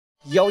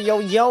Yo, yo,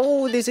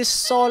 yo, this is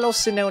Sol,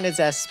 also known as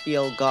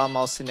SPL Gum,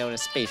 also known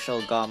as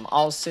Spatial Gum,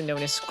 also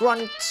known as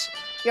Grunt,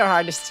 your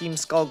hardest team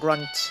Skull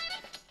Grunt,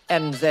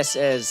 and this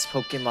is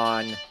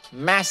Pokemon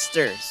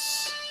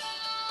Masters.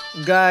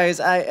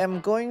 Guys, I am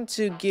going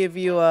to give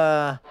you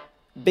a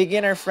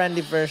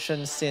beginner-friendly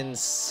version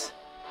since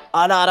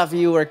a lot of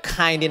you were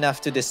kind enough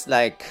to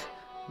dislike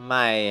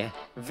my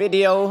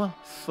video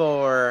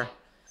for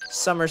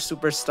Summer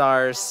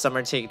Superstars,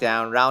 Summer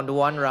Takedown, Round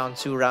 1, Round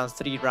 2, Round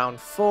 3, Round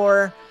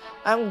 4.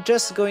 I'm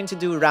just going to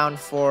do Round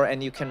 4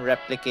 and you can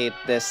replicate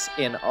this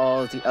in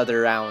all the other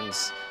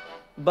rounds.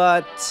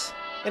 But,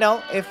 you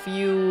know, if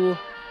you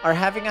are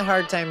having a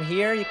hard time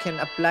here, you can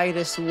apply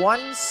this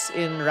once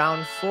in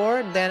Round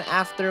 4. Then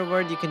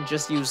afterward, you can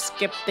just use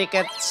skip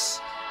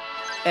tickets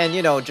and,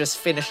 you know, just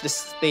finish the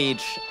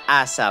stage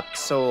ASAP.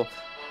 So,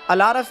 a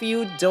lot of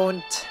you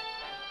don't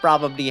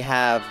probably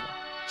have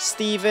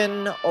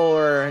Steven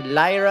or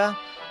LYRA.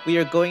 We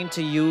are going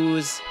to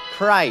use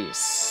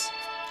Price.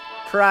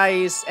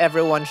 Price,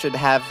 everyone should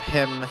have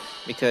him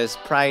because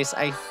Price,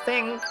 I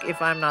think,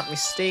 if I'm not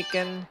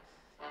mistaken,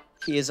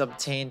 he is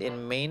obtained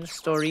in main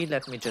story.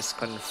 Let me just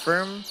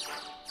confirm.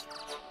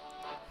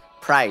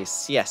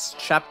 Price, yes,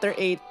 chapter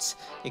 8,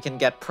 you can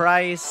get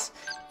Price.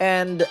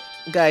 And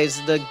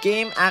guys, the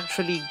game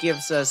actually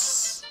gives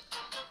us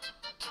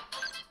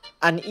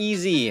an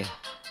easy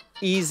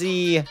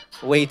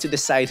way to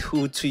decide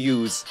who to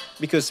use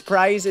because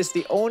Price is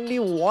the only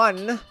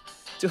one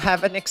to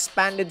have an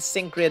expanded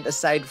sync grid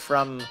aside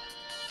from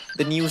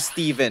the new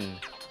Steven.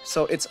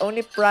 So it's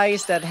only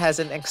Price that has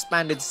an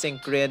expanded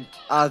sync grid.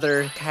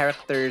 Other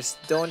characters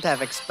don't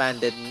have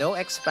expanded, no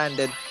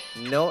expanded,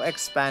 no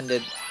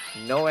expanded,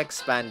 no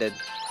expanded,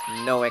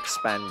 no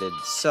expanded.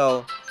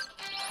 So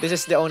this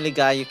is the only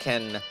guy you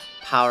can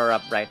power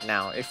up right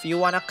now. If you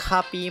want to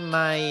copy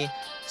my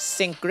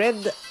sync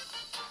grid,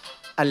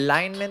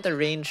 alignment,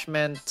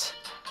 arrangement,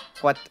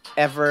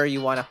 whatever you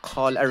want to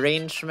call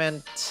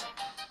arrangement,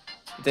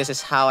 this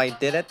is how I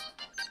did it.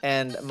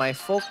 And my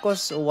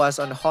focus was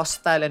on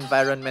hostile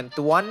environment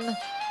 1.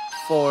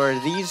 For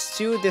these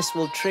two, this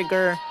will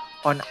trigger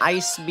on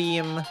Ice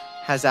Beam,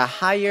 has a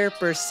higher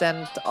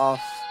percent of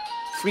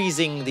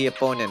freezing the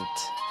opponent.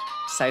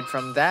 Aside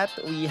from that,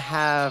 we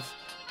have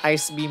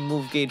Ice Beam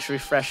Move Gauge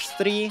Refresh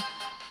 3,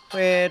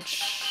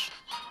 which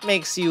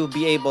makes you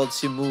be able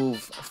to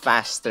move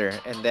faster.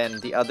 And then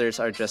the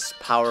others are just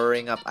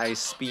powering up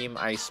Ice Beam,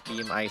 Ice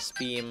Beam, Ice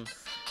Beam.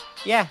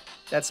 Yeah,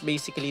 that's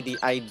basically the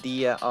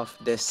idea of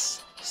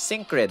this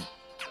sync grid.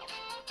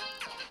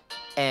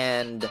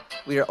 And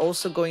we are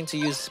also going to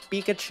use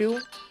Pikachu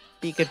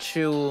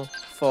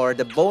for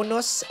the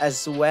bonus,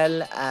 as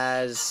well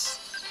as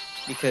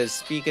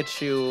because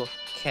Pikachu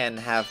can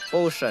have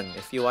potion.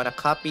 If you want to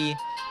copy,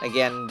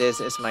 again, this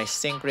is my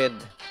sync grid.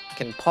 You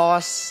can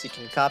pause, you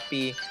can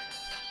copy,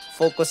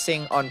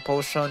 focusing on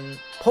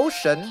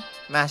potion,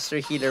 Master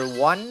Healer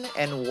 1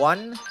 and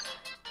 1,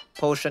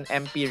 Potion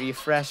MP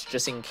Refresh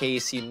just in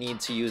case you need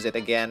to use it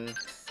again.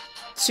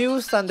 2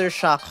 Thunder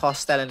Shock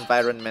Hostile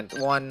Environment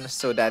 1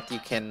 so that you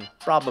can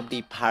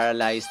probably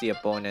paralyze the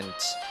opponent.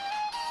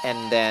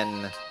 And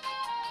then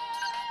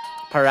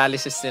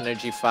Paralysis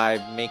Synergy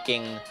 5,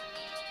 making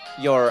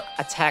your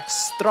attack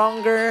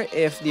stronger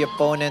if the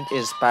opponent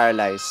is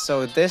paralyzed.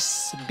 So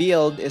this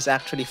build is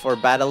actually for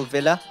Battle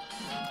Villa.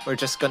 We're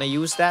just gonna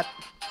use that.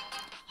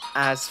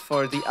 As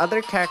for the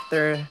other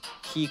character,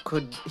 he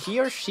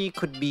or she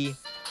could be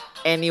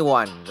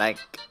anyone, like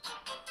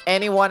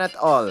anyone at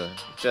all,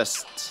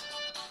 just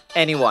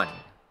anyone.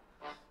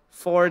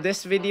 For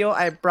this video,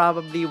 I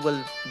probably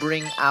will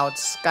bring out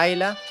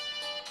Skyla.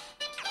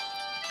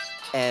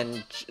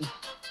 And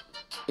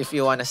if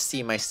you want to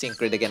see my sync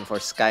grid again for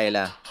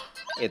Skyla,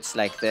 it's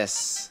like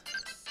this.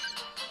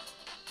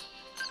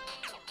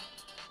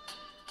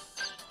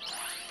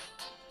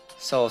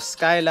 So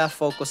Skyla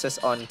focuses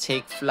on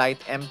Take Flight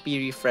MP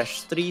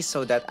Refresh 3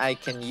 so that I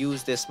can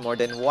use this more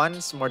than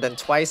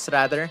twice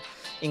rather.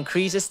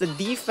 Increases the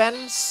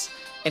defense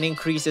and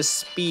increases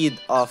speed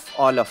of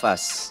all of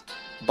us.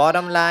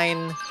 Bottom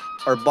line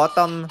or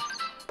bottom,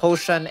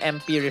 Potion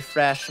MP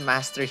Refresh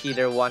Master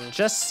Healer 1,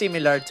 just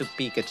similar to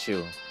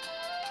Pikachu.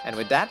 And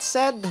with that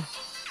said,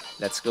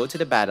 let's go to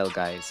the battle,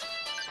 guys.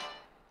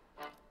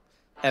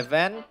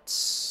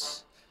 Events.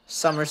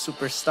 Summer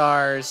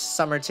Superstars,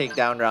 Summer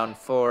Takedown Round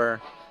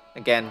 4.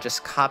 Again,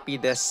 just copy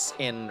this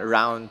in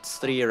Round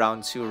 3,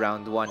 Round 2,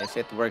 Round 1. If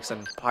it works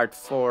on Part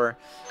 4,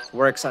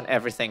 works on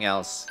everything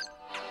else.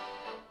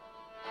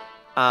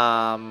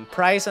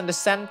 Price on the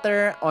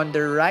center. On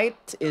the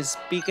right is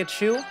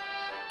Pikachu.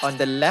 On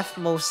the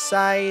leftmost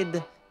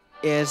side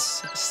is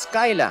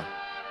Skyla.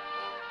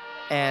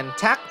 And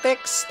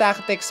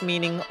tactics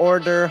meaning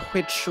order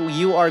which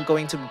you are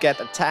going to get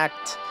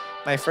attacked.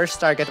 My first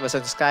target was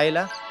on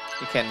Skyla.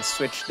 You can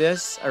switch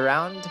this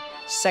around.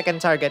 Second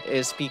target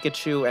is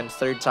Pikachu, and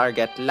third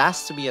target,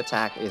 last to be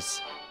attacked,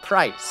 is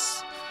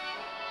Price.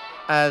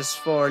 As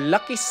for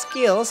lucky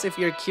skills, if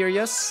you're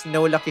curious,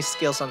 no lucky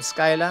skills on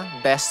Skyla.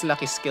 Best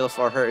lucky skill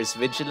for her is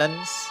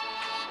Vigilance.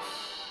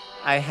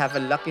 I have a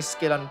lucky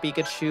skill on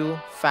Pikachu,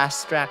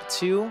 Fast Track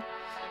 2,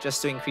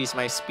 just to increase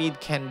my speed.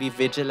 Can be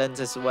Vigilance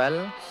as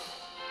well.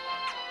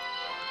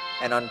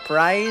 And on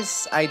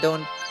Prize, I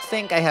don't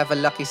think I have a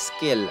lucky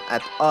skill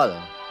at all.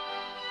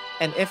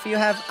 And if you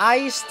have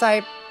Ice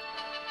type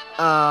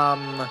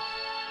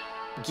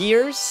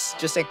gears,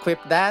 just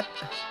equip that.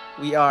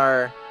 We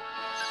are...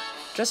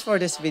 Just for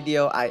this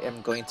video, I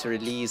am going to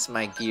release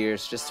my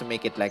gears just to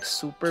make it like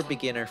super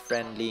beginner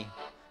friendly.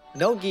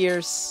 No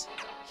gears.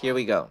 Here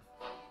we go.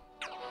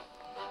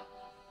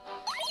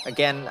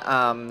 Again,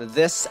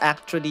 this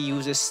actually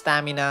uses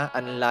stamina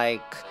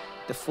unlike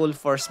the full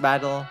force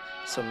battle.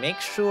 So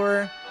make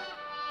sure,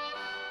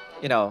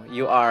 you know,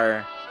 you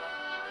are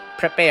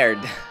prepared.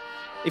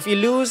 If you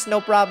lose,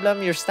 no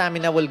problem. Your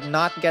stamina will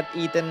not get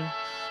eaten.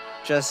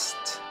 Just...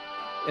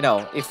 You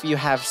know, if you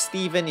have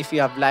Steven, if you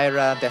have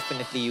Lyra,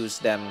 definitely use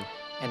them.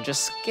 And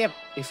just skip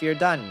if you're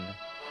done.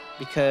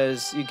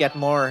 Because you get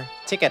more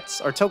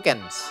tickets or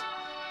tokens.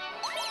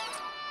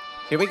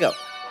 Here we go.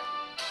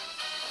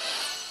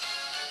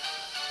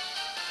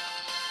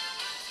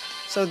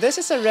 So this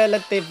is a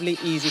relatively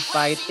easy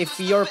fight. If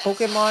your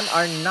Pokemon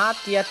are not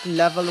yet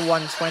level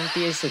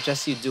 120, I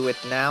suggest you do it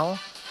now.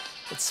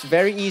 It's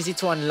very easy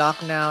to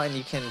unlock now and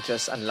you can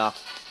just unlock.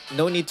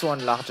 No need to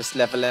unlock, just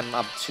level them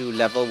up to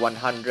level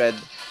 100.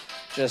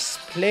 Just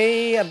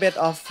play a bit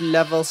of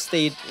level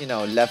state, you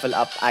know, level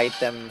up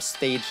item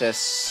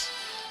stages,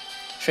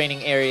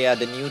 training area,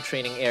 the new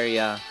training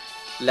area.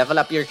 Level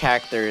up your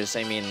characters.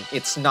 I mean,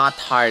 it's not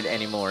hard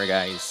anymore,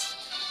 guys.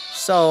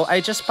 So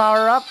I just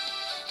power up.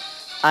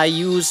 I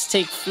use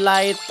Take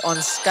Flight on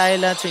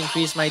Skyla to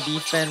increase my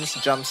defense,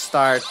 Jump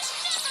Start.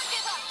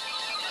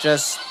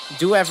 Just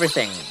do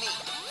everything.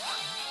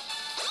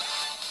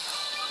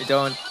 You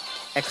don't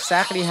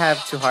exactly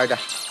have too hard.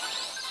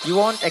 You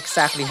won't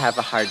exactly have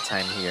a hard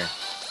time here.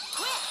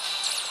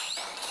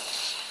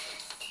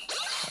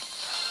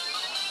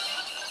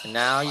 And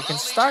now you can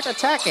start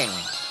attacking.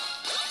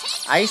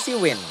 Icy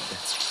Wind.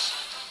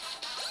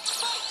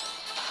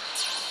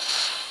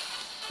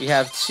 We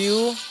have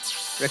 2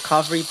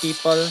 recovery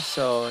people,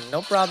 so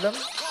no problem.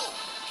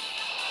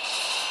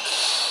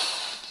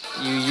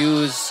 You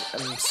use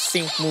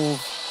sync move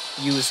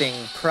using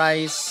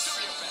Price.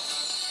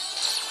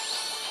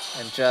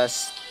 And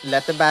just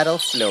let the battle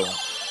flow.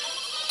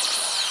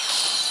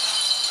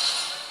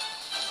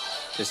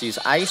 Just use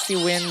Icy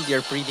Wind,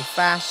 you're pretty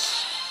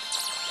fast.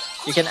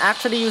 You can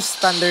actually use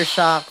Thunder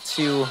Shock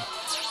to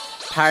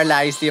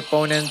paralyze the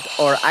opponent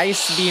or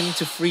Ice Beam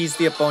to freeze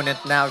the opponent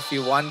now if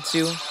you want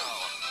to.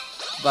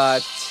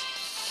 But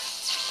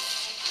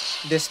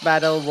this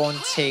battle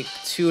won't take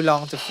too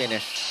long to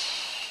finish.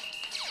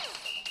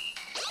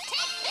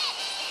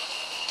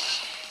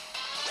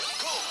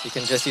 You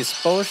can just use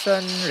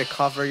Potion,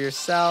 recover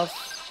yourself.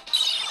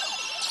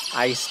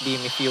 Ice Beam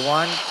if you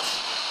want.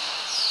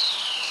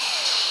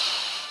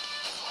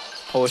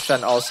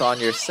 Potion also on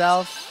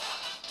yourself.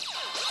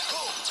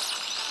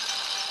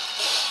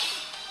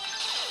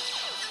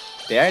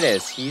 There it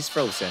is, he's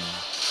frozen.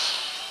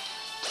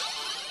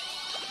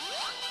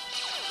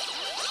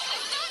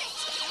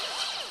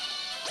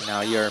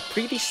 Now you're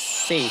pretty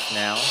safe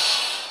now.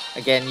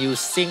 Again, use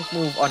Sync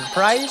move on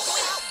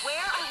Price.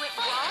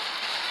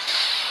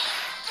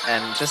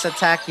 And just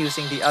attack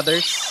using the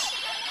others.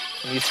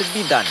 And you should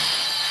be done.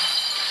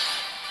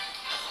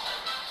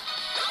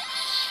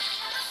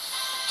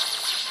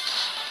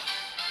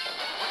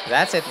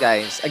 That's it,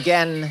 guys.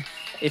 Again,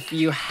 if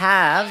you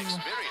have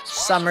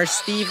Summer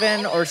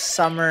Steven or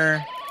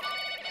Summer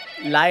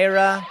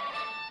Lyra,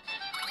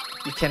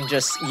 you can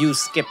just use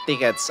skip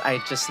tickets. I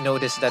just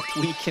noticed that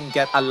we can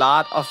get a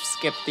lot of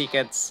skip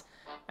tickets.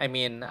 I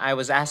mean, I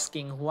was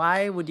asking,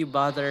 why would you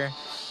bother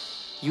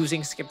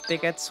using skip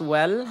tickets?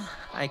 Well,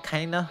 I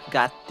kinda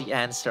got the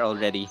answer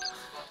already.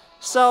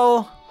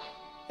 So,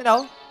 you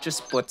know,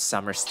 just put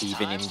Summer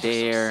Steven in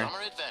there.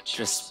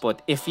 Just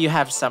put, if you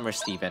have Summer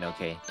Steven,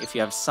 okay. If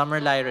you have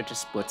Summer Lyra,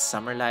 just put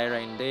Summer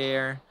Lyra in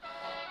there.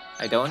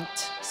 I don't,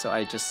 so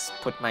I just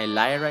put my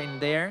Lyra in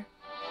there.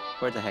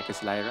 Where the heck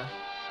is Lyra?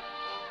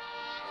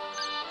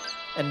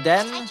 And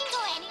then,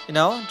 you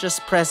know,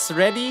 just press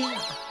ready.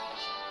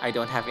 I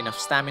don't have enough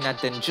stamina,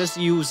 then just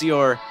use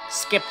your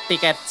skip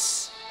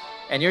tickets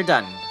and you're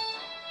done.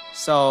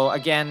 So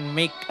again,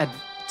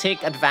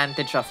 take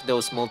advantage of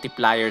those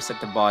multipliers at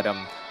the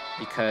bottom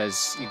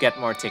because you get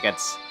more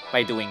tickets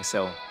by doing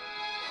so.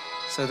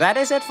 So that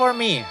is it for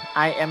me.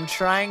 I am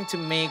trying to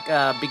make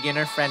a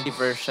beginner-friendly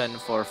version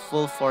for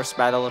Full Force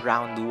Battle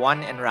Round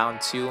 1 and Round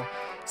 2.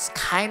 It's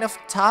kind of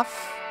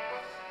tough,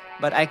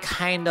 but I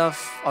kind of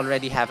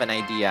already have an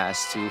idea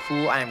as to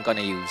who I'm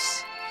gonna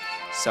use.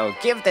 So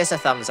give this a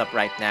thumbs up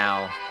right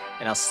now,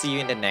 and I'll see you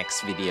in the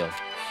next video.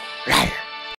 Right.